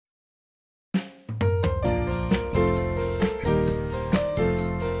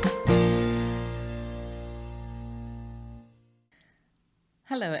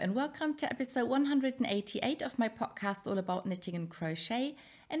Hello and welcome to episode 188 of my podcast all about knitting and crochet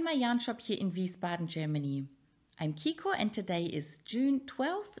in my yarn shop here in Wiesbaden, Germany. I'm Kiko and today is June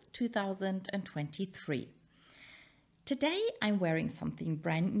 12th, 2023. Today I'm wearing something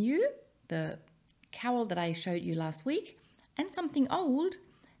brand new, the cowl that I showed you last week, and something old,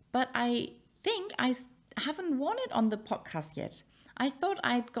 but I think I haven't worn it on the podcast yet. I thought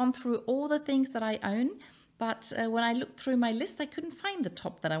I'd gone through all the things that I own, but when I looked through my list, I couldn't find the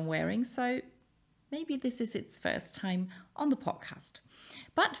top that I'm wearing, so maybe this is its first time on the podcast.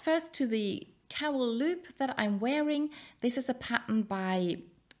 But first to the cowl loop that I'm wearing. This is a pattern by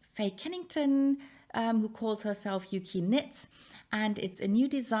Faye Kennington, who calls herself Yuki Knits, and it's a new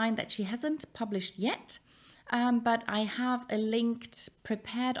design that she hasn't published yet. But I have a link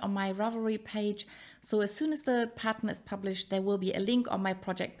prepared on my Ravelry page. So as soon as the pattern is published, there will be a link on my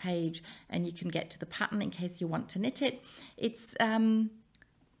project page and you can get to the pattern in case you want to knit it. It's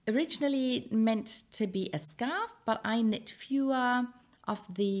originally meant to be a scarf, but I knit fewer of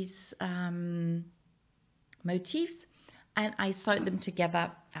these motifs and I sewed them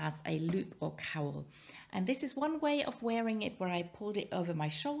together as a loop or cowl. And this is one way of wearing it where I pulled it over my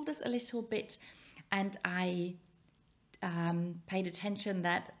shoulders a little bit. And I paid attention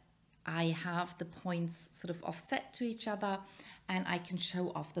that I have the points sort of offset to each other and I can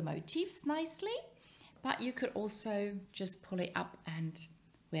show off the motifs nicely. But you could also just pull it up and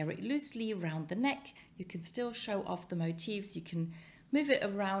wear it loosely around the neck. You can still show off the motifs. You can move it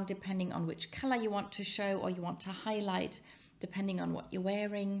around depending on which color you want to show or you want to highlight depending on what you're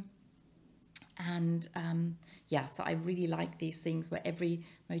wearing. And yeah, so I really like these things where every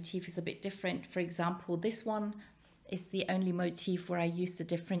motif is a bit different. For example, this one is the only motif where I used a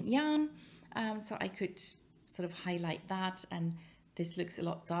different yarn. So I could sort of highlight that, and this looks a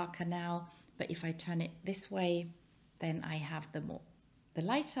lot darker now. But if I turn it this way, then I have the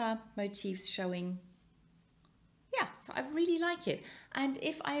lighter motifs showing. Yeah, so I really like it. And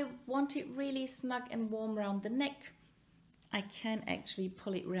if I want it really snug and warm around the neck, I can actually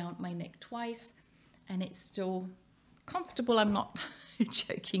pull it around my neck twice and it's still comfortable. I'm not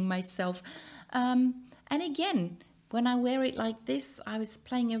joking myself. And again, when I wear it like this, I was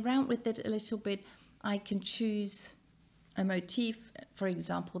playing around with it a little bit. I can choose a motif, for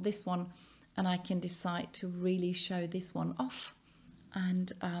example, this one, and I can decide to really show this one off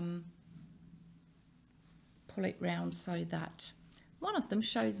and pull it round so that one of them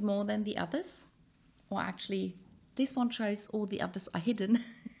shows more than the others, or actually this one shows all the others are hidden.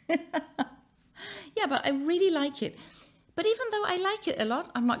 Yeah, but I really like it. But even though I like it a lot,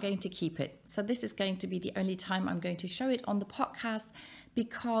 I'm not going to keep it. So this is going to be the only time I'm going to show it on the podcast,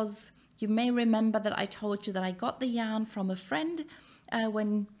 because you may remember that I told you that I got the yarn from a friend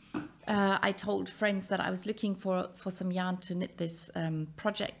when I told friends that I was looking for some yarn to knit this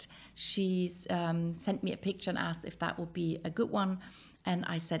project. She's sent me a picture and asked if that would be a good one. And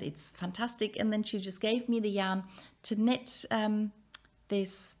I said, it's fantastic. And then she just gave me the yarn to knit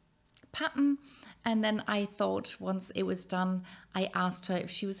this pattern. And then I thought once it was done, I asked her if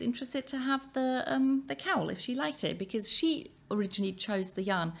she was interested to have the cowl, if she liked it, because she originally chose the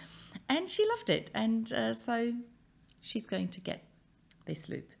yarn and she loved it. And so she's going to get this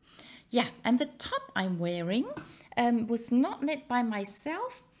loop. Yeah, and the top I'm wearing was not knit by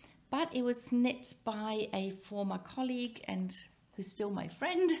myself, but it was knit by a former colleague and who's still my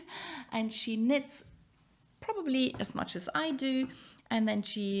friend, and she knits probably as much as I do, and then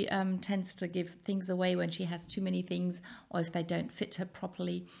she tends to give things away when she has too many things or if they don't fit her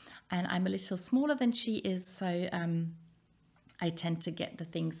properly, and I'm a little smaller than she is, so I tend to get the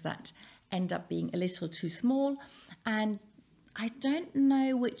things that end up being a little too small. And I don't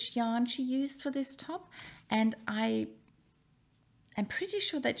know which yarn she used for this top, and I'm pretty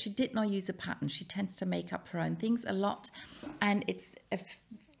sure that she did not use a pattern. She tends to make up her own things a lot, and it's a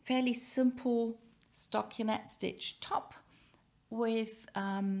fairly simple stockinette stitch top with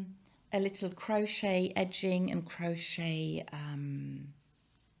a little crochet edging and crochet,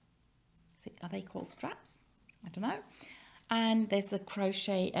 are they called straps? I don't know. And there's a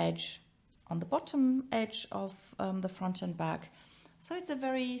crochet edge on the bottom edge of the front and back. So it's a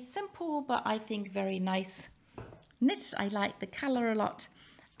very simple, but I think very nice knit. I like the color a lot.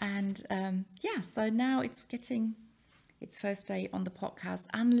 And yeah, so now it's getting its first day on the podcast,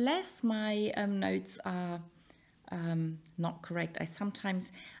 unless my notes are not correct. I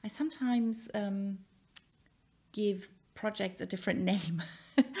sometimes give projects a different name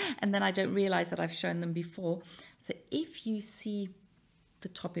and then I don't realize that I've shown them before. So if you see the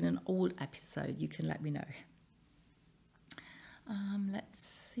top in an old episode, you can let me know. Let's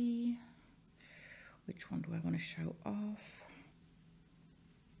see, which one do I want to show off?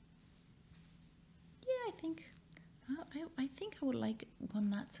 I think I would like one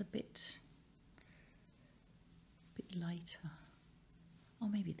that's a bit lighter. Or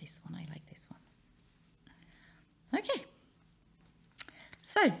maybe this one, I like this one. Okay,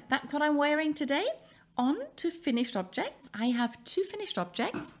 so that's what I'm wearing today. On to finished objects. I have 2 finished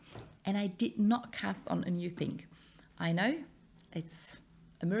objects and I did not cast on a new thing. I know, it's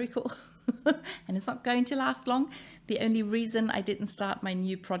a miracle and it's not going to last long. The only reason I didn't start my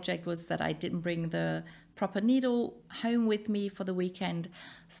new project was that I didn't bring the proper needle home with me for the weekend.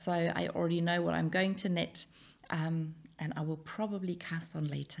 So I already know what I'm going to knit. And I will probably cast on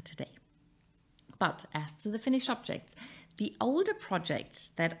later today. But as to the finished objects, the older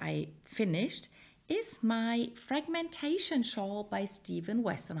project that I finished is my Fragmentation Shawl by Stephen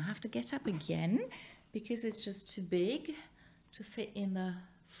Weston. I have to get up again because it's just too big to fit in the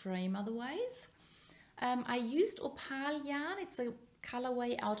frame otherwise. I used opal yarn. It's a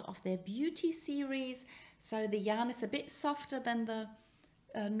colorway out of their Beauty series. So the yarn is a bit softer than the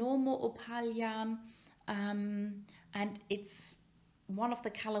normal opal yarn. And it's one of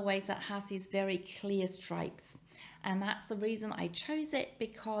the colorways that has these very clear stripes. And that's the reason I chose it,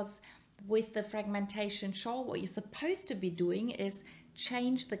 because with the Fragmentation Shawl, what you're supposed to be doing is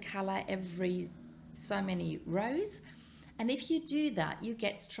change the color every so many rows. And if you do that, you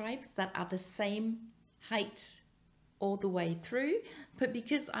get stripes that are the same height all the way through. But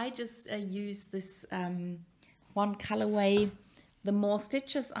because I just use this one colorway, the more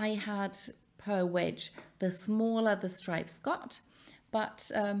stitches I had per wedge, the smaller the stripes got. But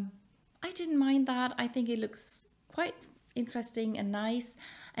I didn't mind that. I think it looks quite interesting and nice.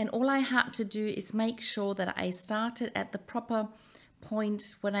 And all I had to do is make sure that I started at the proper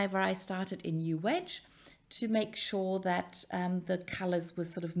point whenever I started a new wedge, to make sure that the colors were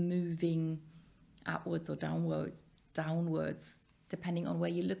sort of moving upwards or downwards, depending on where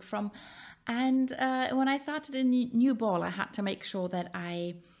you look from. And when I started a new ball, I had to make sure that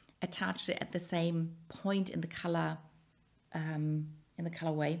I attached it at the same point in the color, there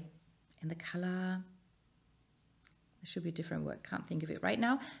should be a different word, can't think of it right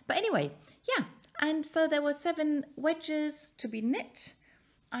now. But anyway, yeah, and so there were 7 wedges to be knit.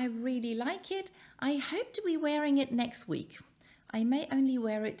 I really like it. I hope to be wearing it next week. I may only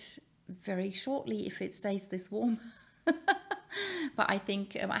wear it very shortly if it stays this warm. But I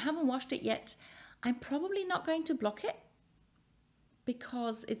think I haven't washed it yet. I'm probably not going to block it,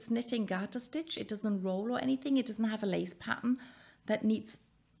 because it's knitting garter stitch. It doesn't roll or anything. It doesn't have a lace pattern that needs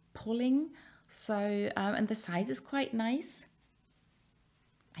pulling. So, and the size is quite nice.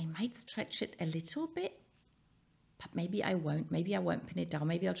 I might stretch it a little bit, but maybe I won't. Maybe I won't pin it down.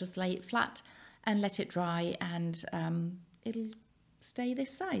 Maybe I'll just lay it flat and let it dry, and it'll stay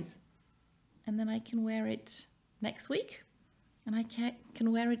this size. And then I can wear it next week. And I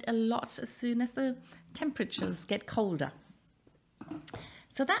can wear it a lot as soon as the temperatures get colder.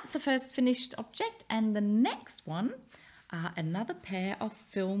 So that's the first finished object, and the next one are another pair of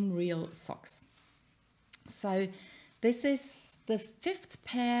film reel socks. So this is the 5th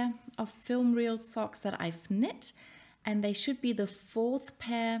pair of film reel socks that I've knit, and they should be the 4th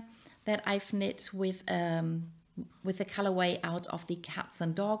pair that I've knit with the colorway out of the Cats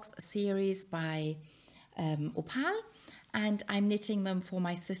and Dogs series by Opal, and I'm knitting them for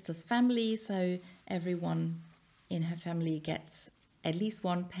my sister's family, so everyone in her family gets at least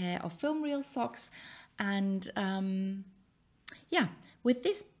 1 pair of film reel socks. And yeah, with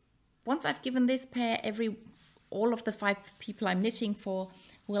this, once I've given this pair, all of the 5 people I'm knitting for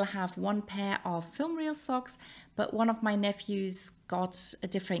will have 1 pair of film reel socks. But one of my nephews got a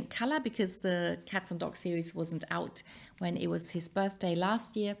different color because the Cats and Dogs series wasn't out when it was his birthday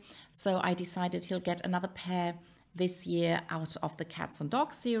last year. So I decided he'll get another pair this year out of the Cats and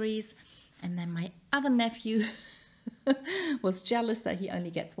Dogs series. And then my other nephew was jealous that he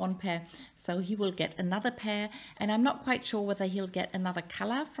only gets 1 pair, so he will get another pair. And I'm not quite sure whether he'll get another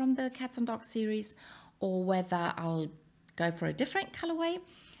color from the Cats and Dogs series or whether I'll go for a different colorway.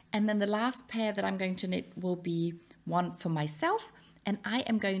 And then the last pair that I'm going to knit will be one for myself, and I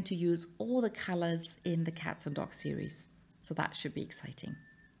am going to use all the colors in the Cats and Dogs series, so that should be exciting.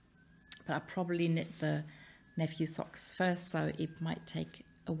 But I'll probably knit the nephew socks first, so it might take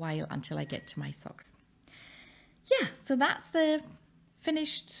a while until I get to my socks. Yeah, so that's the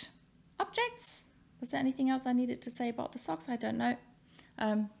finished objects. Was there anything else I needed to say about the socks? I don't know.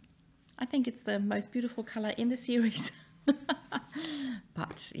 I think it's the most beautiful color in the series.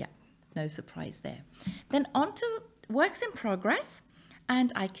 But yeah, no surprise there. Then on to works in progress,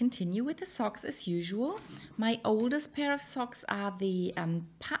 and I continue with the socks as usual. My oldest pair of socks are the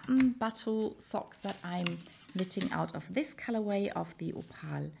pattern battle socks that I'm knitting out of this colorway of the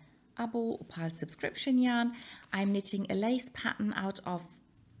opal Abo Opal subscription yarn. I'm knitting a lace pattern out of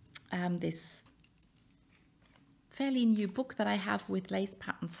this fairly new book that I have with lace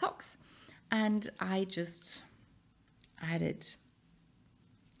pattern socks, and I just added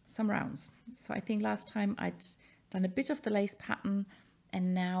some rounds. So I think last time I'd done a bit of the lace pattern,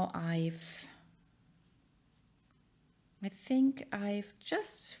 and now I think I've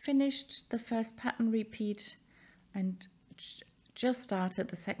just finished the first pattern repeat and just started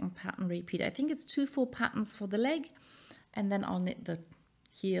the second pattern repeat. I think it's 2 full patterns for the leg, and then I'll knit the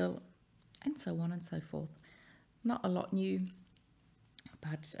heel and so on and so forth. Not a lot new,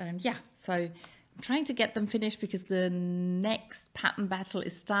 but yeah, so I'm trying to get them finished because the next pattern battle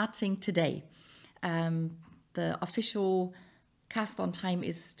is starting today. The official cast on time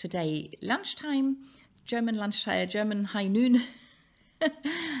is today lunchtime, German lunchtime, German high noon.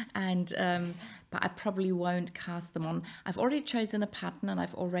 And but I probably won't cast them on. I've already chosen a pattern and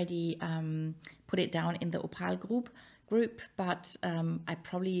I've already put it down in the Opal group, but I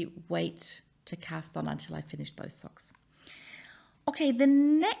probably wait to cast on until I finish those socks. Okay, the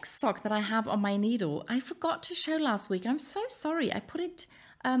next sock that I have on my needle, I forgot to show last week. I'm so sorry. I put it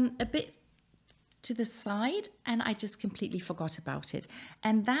a bit to the side and I just completely forgot about it.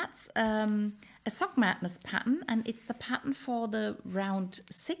 And that's a Sock Madness pattern, and it's the pattern for the round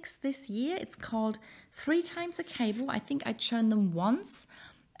 6 this year. It's called 3 times a cable. I think I'd shown them once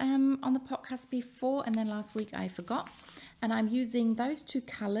on the podcast before, and then last week I forgot. And I'm using those 2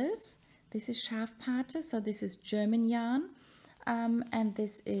 colors. This is Schafpate, so this is German yarn, and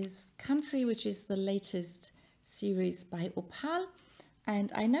this is Country, which is the latest series by Opal. And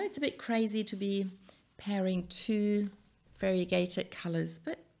I know it's a bit crazy to be pairing 2 variegated colors,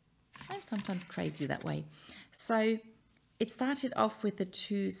 but I'm sometimes crazy that way. So it started off with the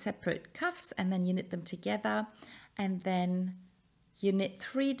 2 separate cuffs, and then you knit them together, and then you knit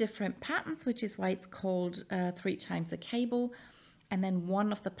 3 different patterns, which is why it's called 3 times a cable. And then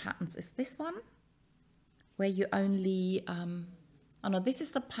one of the patterns is this one, where you only, oh no, this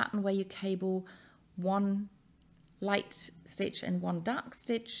is the pattern where you cable 1 light stitch and 1 dark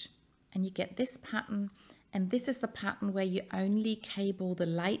stitch, and you get this pattern. And this is the pattern where you only cable the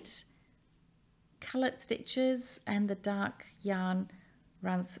light colored stitches and the dark yarn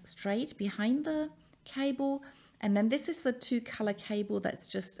runs straight behind the cable. And then this is the 2 color cable that's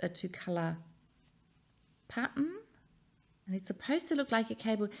just a 2 color pattern. And it's supposed to look like a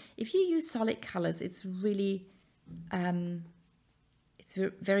cable. If you use solid colors, it's really, it's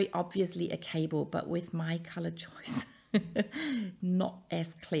very obviously a cable, but with my color choice, not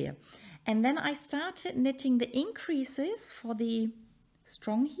as clear. And then I started knitting the increases for the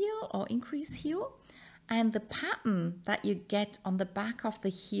strong heel or increase heel. And the pattern that you get on the back of the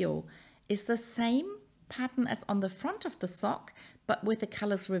heel is the same pattern as on the front of the sock, but with the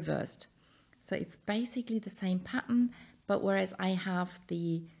colors reversed. So it's basically the same pattern, but whereas I have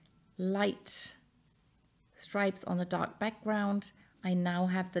the light stripes on a dark background, I now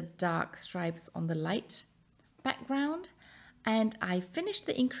have the dark stripes on the light background. And I finished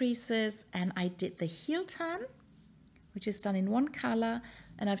the increases and I did the heel turn, which is done in 1 color.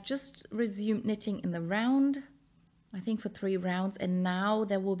 And I've just resumed knitting in the round, I think for 3 rounds. And now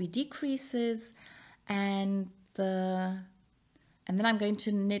there will be decreases, and then I'm going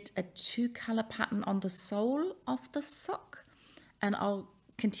to knit a 2 color pattern on the sole of the sock, and I'll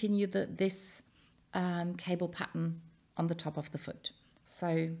continue this cable pattern on the top of the foot.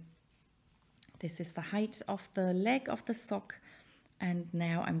 So this is the height of the leg of the sock, and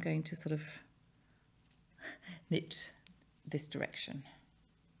now I'm going to sort of knit this direction.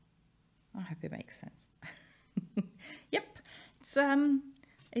 I hope it makes sense. Yep,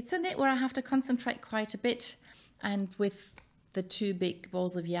 it's a knit where I have to concentrate quite a bit, and with the 2 big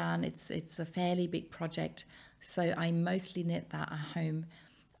balls of yarn, it's a fairly big project. So I mostly knit that at home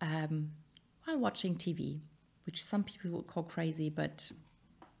while watching TV, which some people would call crazy, but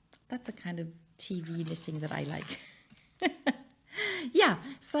that's a kind of TV knitting that I like. Yeah,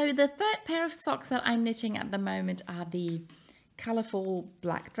 so the 3rd pair of socks that I'm knitting at the moment are the colorful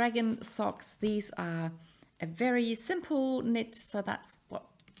Black Dragon socks. These are a very simple knit, so that's what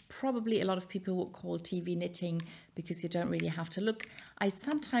probably a lot of people would call TV knitting, because you don't really have to look. I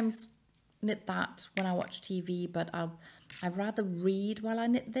sometimes knit that when I watch TV, but I'd rather read while I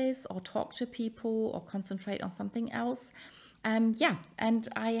knit this, or talk to people, or concentrate on something else. Yeah, and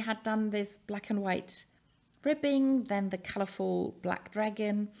I had done this black and white ribbing, then the colorful Black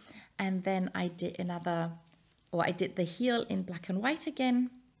Dragon, and then I did I did the heel in black and white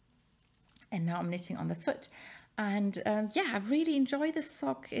again, and now I'm knitting on the foot. And yeah, I really enjoy this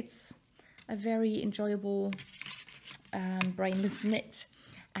sock. It's a very enjoyable brainless knit.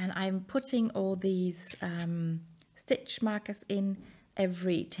 and I'm putting all these stitch markers in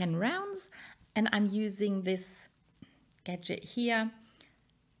every 10 rounds, and I'm using this gadget here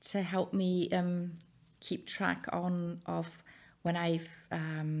to help me keep track of when I've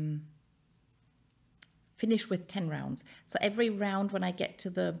finished with 10 rounds. So every round, when I get to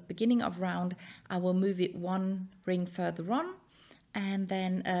the beginning of round, I will move it one ring further on, and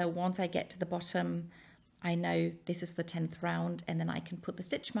then once I get to the bottom, I know this is the 10th round, and then I can put the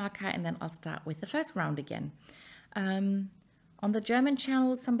stitch marker, and then I'll start with the first round again. On the German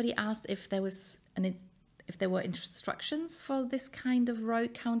channel, somebody asked if there were instructions for this kind of row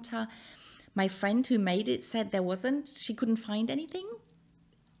counter. My friend who made it said there wasn't. She couldn't find anything,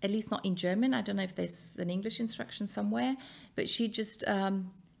 at least not in German. I don't know if there's an English instruction somewhere, but she just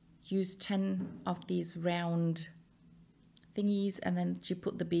used 10 of these round thingies, and then she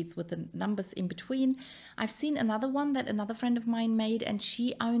put the beads with the numbers in between. I've seen another one that another friend of mine made, and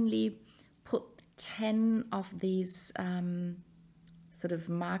she only put 10 of these sort of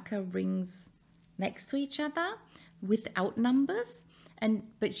marker rings next to each other without numbers,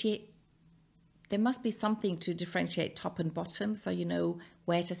 but there must be something to differentiate top and bottom, so you know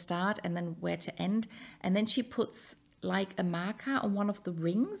where to start and then where to end. And then she puts like a marker on one of the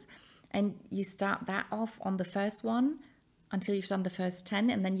rings, and you start that off on the first one until you've done the first 10,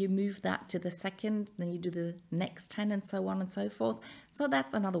 and then you move that to the second, then you do the next 10, and so on and so forth. So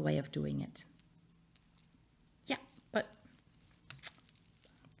that's another way of doing it. Yeah, but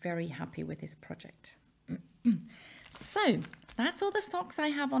very happy with this project. So that's all the socks I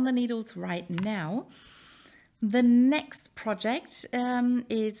have on the needles right now. The next project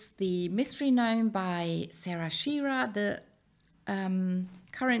is the Mystery Gnome by Sarah Shearer. The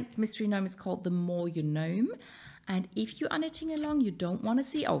current Mystery Gnome is called The More You Gnome. And if you are knitting along, you don't want to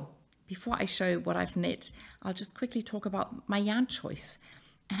see... Oh, before I show what I've knit, I'll just quickly talk about my yarn choice.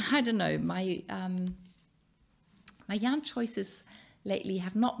 And I don't know, my yarn choices lately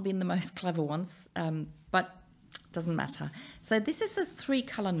have not been the most clever ones, but doesn't matter. So this is a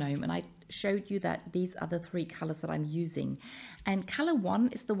 3-color gnome, and I showed you that these are the 3 colors that I'm using. And color 1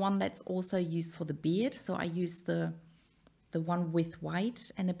 is the one that's also used for the beard. So I use the one with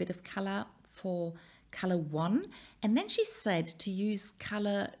white and a bit of color for color 1. And then she said to use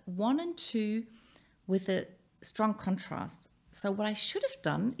color 1 and 2 with a strong contrast. So what I should have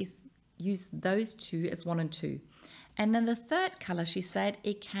done is use those 2 as 1 and 2. And then the 3rd color, she said,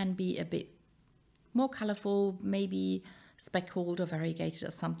 it can be a bit more colorful, maybe speckled or variegated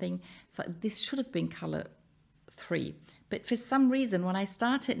or something. So this should have been color 3. But for some reason, when I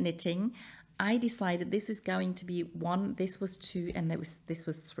started knitting, I decided this was going to be 1, this was 2, and this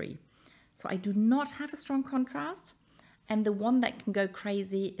was 3. So I do not have a strong contrast, and the one that can go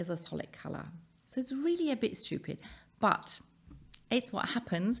crazy is a solid color. So it's really a bit stupid, but it's what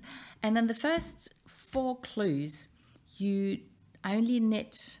happens. And then the first 4 clues, you only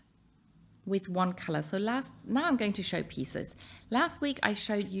knit with 1 color. So now I'm going to show pieces. Last week I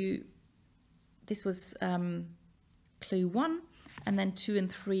showed you, this was clue 1, and then 2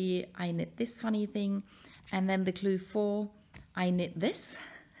 and 3 I knit this funny thing, and then the clue 4 I knit this,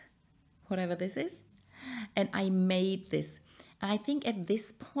 whatever this is, and I made this. And I think at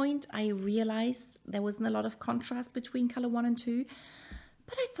this point I realized there wasn't a lot of contrast between color 1 and 2,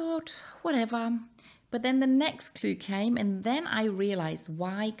 but I thought whatever. But then the next clue came, and then I realized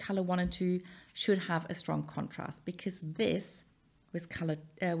why color 1 and 2 should have a strong contrast, because this was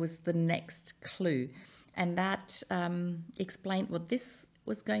the next clue, and that explained what this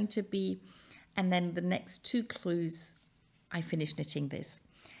was going to be. And then the next 2 clues I finished knitting this,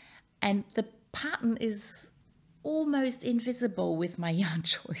 and the pattern is almost invisible with my yarn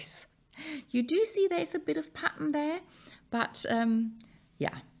choice. You do see there's a bit of pattern there, but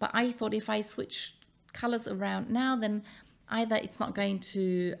yeah, but I thought if I switch colors around now, then either it's not going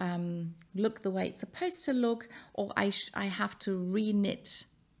to look the way it's supposed to look, or I have to re-knit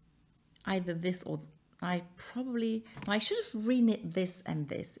either this, or I should have re-knit this and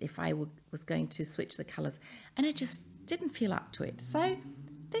this if I was going to switch the colors, and I just didn't feel up to it. So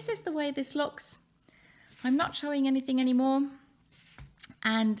this is the way this looks. I'm not showing anything anymore,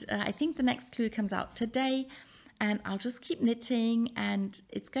 and I think the next clue comes out today. And I'll just keep knitting, and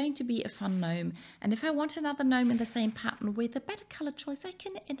it's going to be a fun gnome. And if I want another gnome in the same pattern with a better color choice, I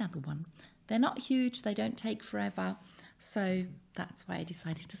can knit another one. They're not huge, they don't take forever. So that's why I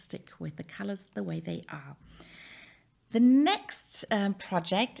decided to stick with the colors the way they are. The next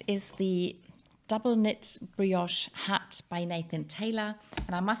project is the Double Knit Brioche Hat by Nathan Taylor.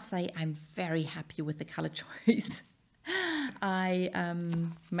 And I must say, I'm very happy with the color choice I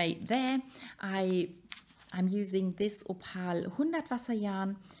made there. I'm using this opal 100 Wasser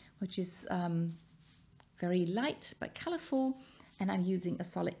yarn, which is very light but colorful, and I'm using a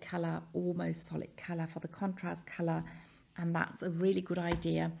solid color, almost solid color for the contrast color, and that's a really good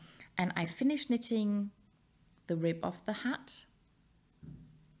idea. And I finished knitting the rib of the hat.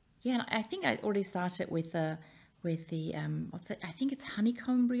 Yeah, I think I already started with the what's it? I think it's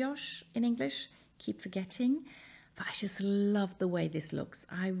honeycomb brioche in English. Keep forgetting, but I just love the way this looks.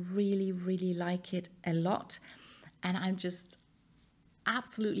 I really, really like it a lot, and I'm just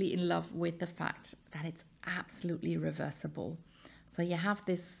absolutely in love with the fact that it's absolutely reversible. So you have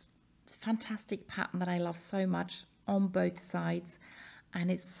this fantastic pattern that I love so much on both sides,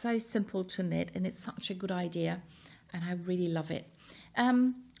 and it's so simple to knit, and it's such a good idea, and I really love it.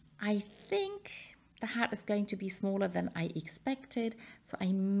 I think the hat is going to be smaller than I expected, so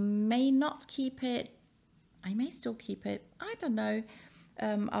I may not keep it. I may still keep it. I don't know.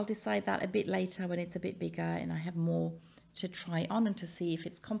 I'll decide that a bit later when it's a bit bigger and I have more to try on and to see if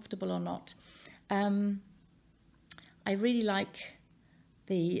it's comfortable or not. I really like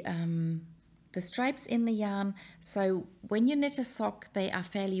the stripes in the yarn. So when you knit a sock, they are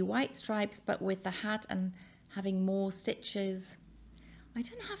fairly white stripes, but with the hat and having more stitches, I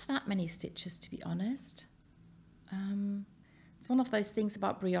don't have that many stitches, to be honest. It's one of those things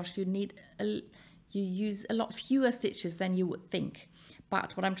about brioche, you use a lot fewer stitches than you would think.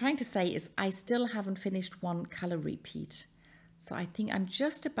 But what I'm trying to say is I still haven't finished one color repeat. So I think I'm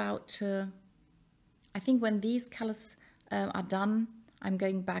just about to, I think when these colors are done, I'm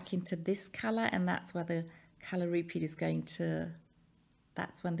going back into this color, and that's where the color repeat is going to,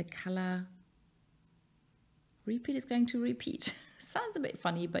 that's when the color repeat is going to repeat. Sounds a bit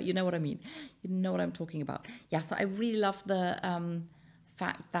funny, but you know what I mean. You know what I'm talking about. Yeah, so I really love the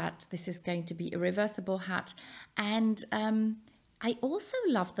fact that this is going to be a reversible hat. And I also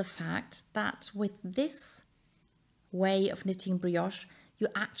love the fact that with this way of knitting brioche, you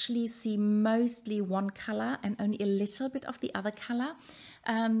actually see mostly one color and only a little bit of the other color.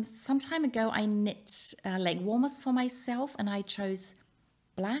 Some time ago, I knit leg warmers for myself, and I chose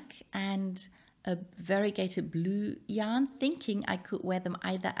black and a variegated blue yarn, thinking I could wear them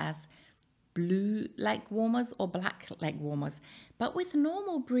either as blue leg warmers or black leg warmers. But with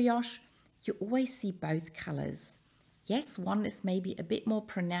normal brioche, you always see both colors. Yes, one is maybe a bit more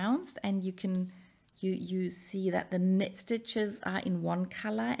pronounced, and you see that the knit stitches are in one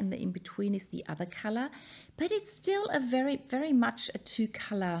color and the in between is the other color, but it's still a very much a two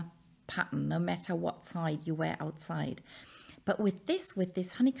color pattern, no matter what side you wear outside. But with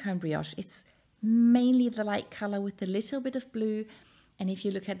this honeycomb brioche, it's mainly the light color with a little bit of blue, and if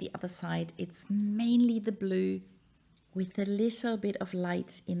you look at the other side, it's mainly the blue with a little bit of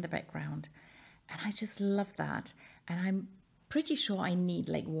light in the background, and I just love that. And I'm pretty sure I need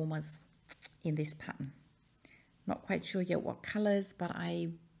leg warmers in this pattern. Not quite sure yet what colors, but I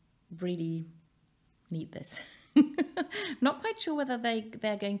really need this. Not quite sure whether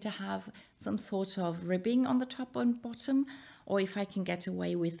they're going to have some sort of ribbing on the top and bottom, or if I can get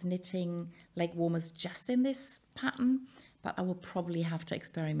away with knitting leg warmers just in this pattern, but I will probably have to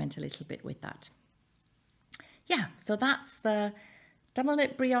experiment a little bit with that. Yeah, so that's the double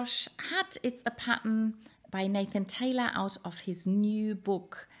knit brioche hat. It's a pattern by Nathan Taylor out of his new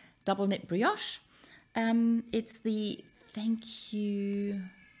book, Double Knit Brioche. It's the Thank You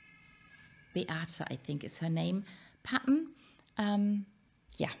Beata, I think is her name, pattern.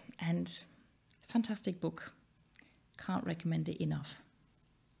 Yeah, and fantastic book. Can't recommend it enough.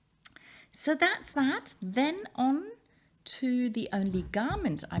 So that's that. Then on to the only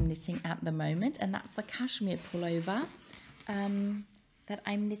garment I'm knitting at the moment, and that's the cashmere pullover that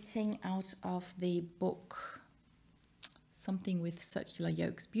I'm knitting out of the book, something with circular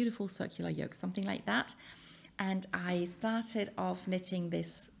yokes, beautiful circular yokes, something like that. And I started off knitting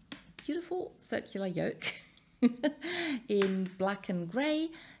this beautiful circular yoke in black and grey.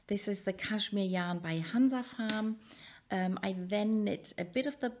 This is the cashmere yarn by Hansa Farm. I then knit a bit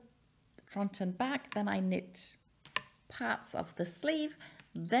of the front and back, then I knit parts of the sleeve,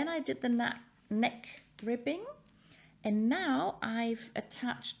 then I did the neck ribbing, and now I've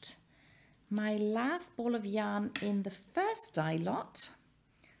attached my last ball of yarn in the first dye lot,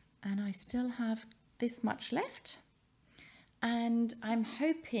 and I still have this much left, and I'm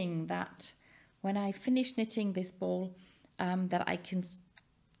hoping that when I finish knitting this ball that I can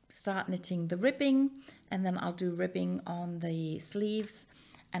start knitting the ribbing, and then I'll do ribbing on the sleeves,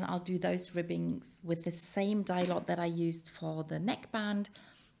 and I'll do those ribbings with the same dye lot that I used for the neckband.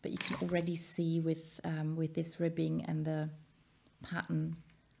 But you can already see with this ribbing and the pattern,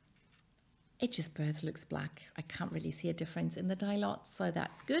 it just both looks black. I can't really see a difference in the dye lot, so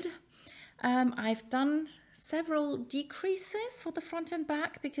that's good. I've done several decreases for the front and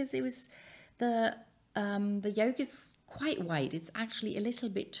back because it was the yoke is quite wide. It's actually a little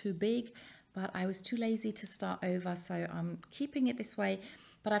bit too big, but I was too lazy to start over, so I'm keeping it this way.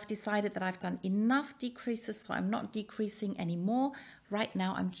 But I've decided that I've done enough decreases, so I'm not decreasing anymore. Right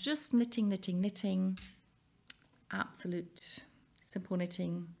now, I'm just knitting, knitting, knitting. Absolute simple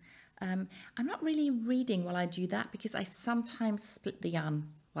knitting. I'm not really reading while I do that because I sometimes split the yarn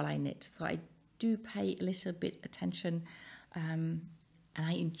while I knit. So I do pay a little bit attention and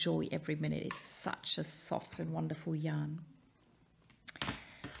I enjoy every minute. It's such a soft and wonderful yarn.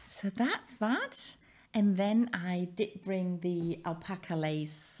 So that's that. And then I did bring the alpaca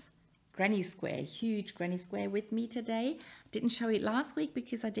lace granny square, huge granny square with me today. Didn't show it last week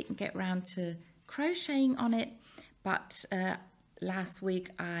because I didn't get around to crocheting on it. But last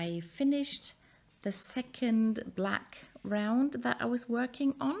week I finished the second black round that I was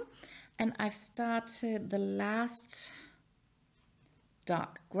working on. And I've started the last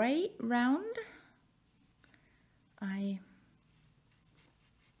dark grey round.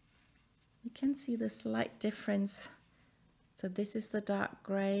 You can see the slight difference. So this is the dark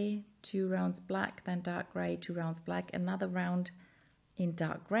grey, 2 rounds black, then dark grey, 2 rounds black, another round in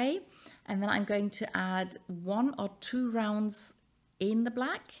dark grey. And then I'm going to add 1 or 2 rounds in the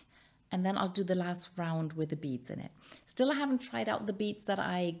black, and then I'll do the last round with the beads in it. Still, I haven't tried out the beads that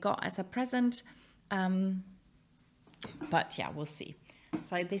I got as a present, but yeah, we'll see.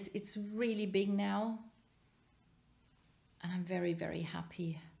 So it's really big now, and I'm very, very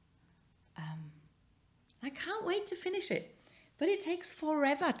happy. I can't wait to finish it, but it takes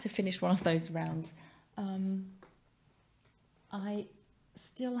forever to finish one of those rounds. I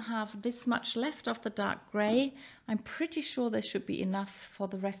still have this much left of the dark grey. I'm pretty sure there should be enough for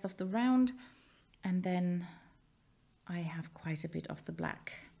the rest of the round, and then I have quite a bit of the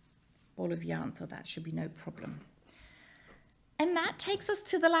black ball of yarn, so that should be no problem. And that takes us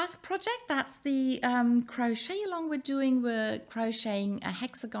to the last project. That's the crochet along we're crocheting a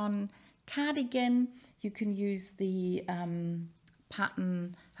hexagon cardigan. You can use the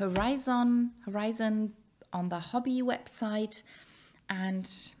pattern Horizon on the hobby website. And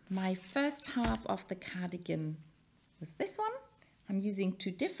my first half of the cardigan was this one. I'm using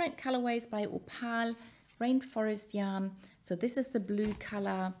 2 different colorways by Opal, Rainforest yarn. So this is the blue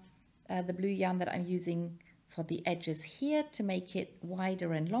color, the blue yarn that I'm using for the edges here to make it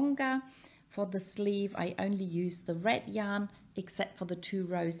wider and longer. For the sleeve, I only used the red yarn, except for the 2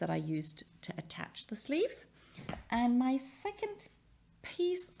 rows that I used to attach the sleeves. And my second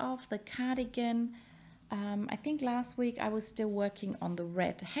piece of the cardigan, I think last week I was still working on the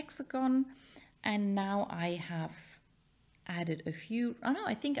red hexagon, and now I have added a few. Oh no,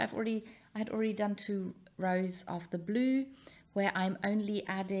 I think I had already done 2 rows of the blue, where I'm only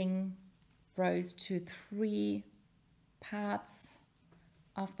adding rows to 3 parts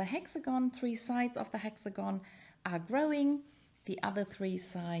of the hexagon. 3 sides of the hexagon are growing. The other 3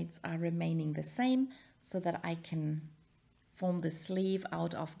 sides are remaining the same, so that I can form the sleeve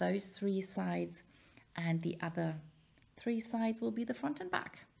out of those 3 sides, and the other 3 sides will be the front and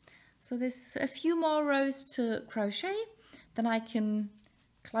back. So there's a few more rows to crochet, then I can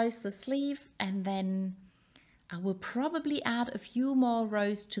close the sleeve, and then I will probably add a few more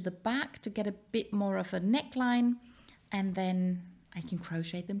rows to the back to get a bit more of a neckline, and then I can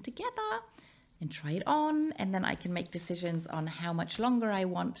crochet them together and try it on, and then I can make decisions on how much longer I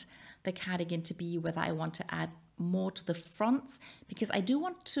want the cardigan to be, whether I want to add more to the fronts, because I do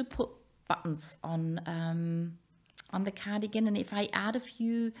want to put buttons on the cardigan, and if I add a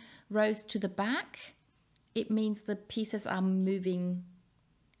few rows to the back, it means the pieces are moving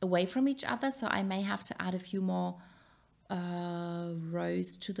away from each other, so I may have to add a few more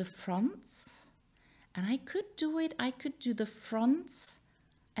rows to the fronts. And I could do it, I could do the fronts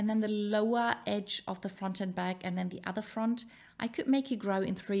and then the lower edge of the front and back, and then the other front. I could make it grow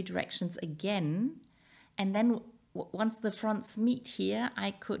in 3 directions again, and then once the fronts meet here,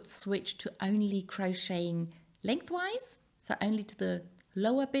 I could switch to only crocheting lengthwise, so only to the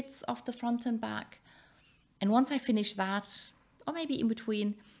lower bits of the front and back. And once I finish that, or maybe in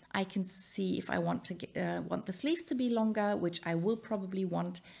between, I can see if I want to want the sleeves to be longer, which I will probably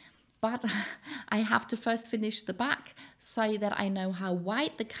want. But I have to first finish the back so that I know how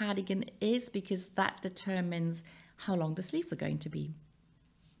wide the cardigan is, because that determines how long the sleeves are going to be.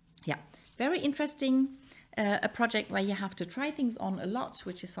 Yeah, very interesting. A project where you have to try things on a lot,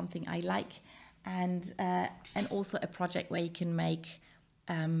 which is something I like. And also a project where you can make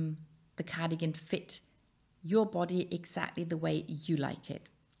the cardigan fit your body exactly the way you like it.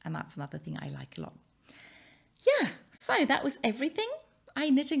 And that's another thing I like a lot. Yeah, so that was everything. I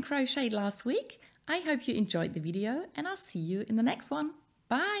knit and crocheted last week. I hope you enjoyed the video and I'll see you in the next one.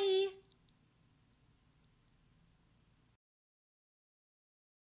 Bye!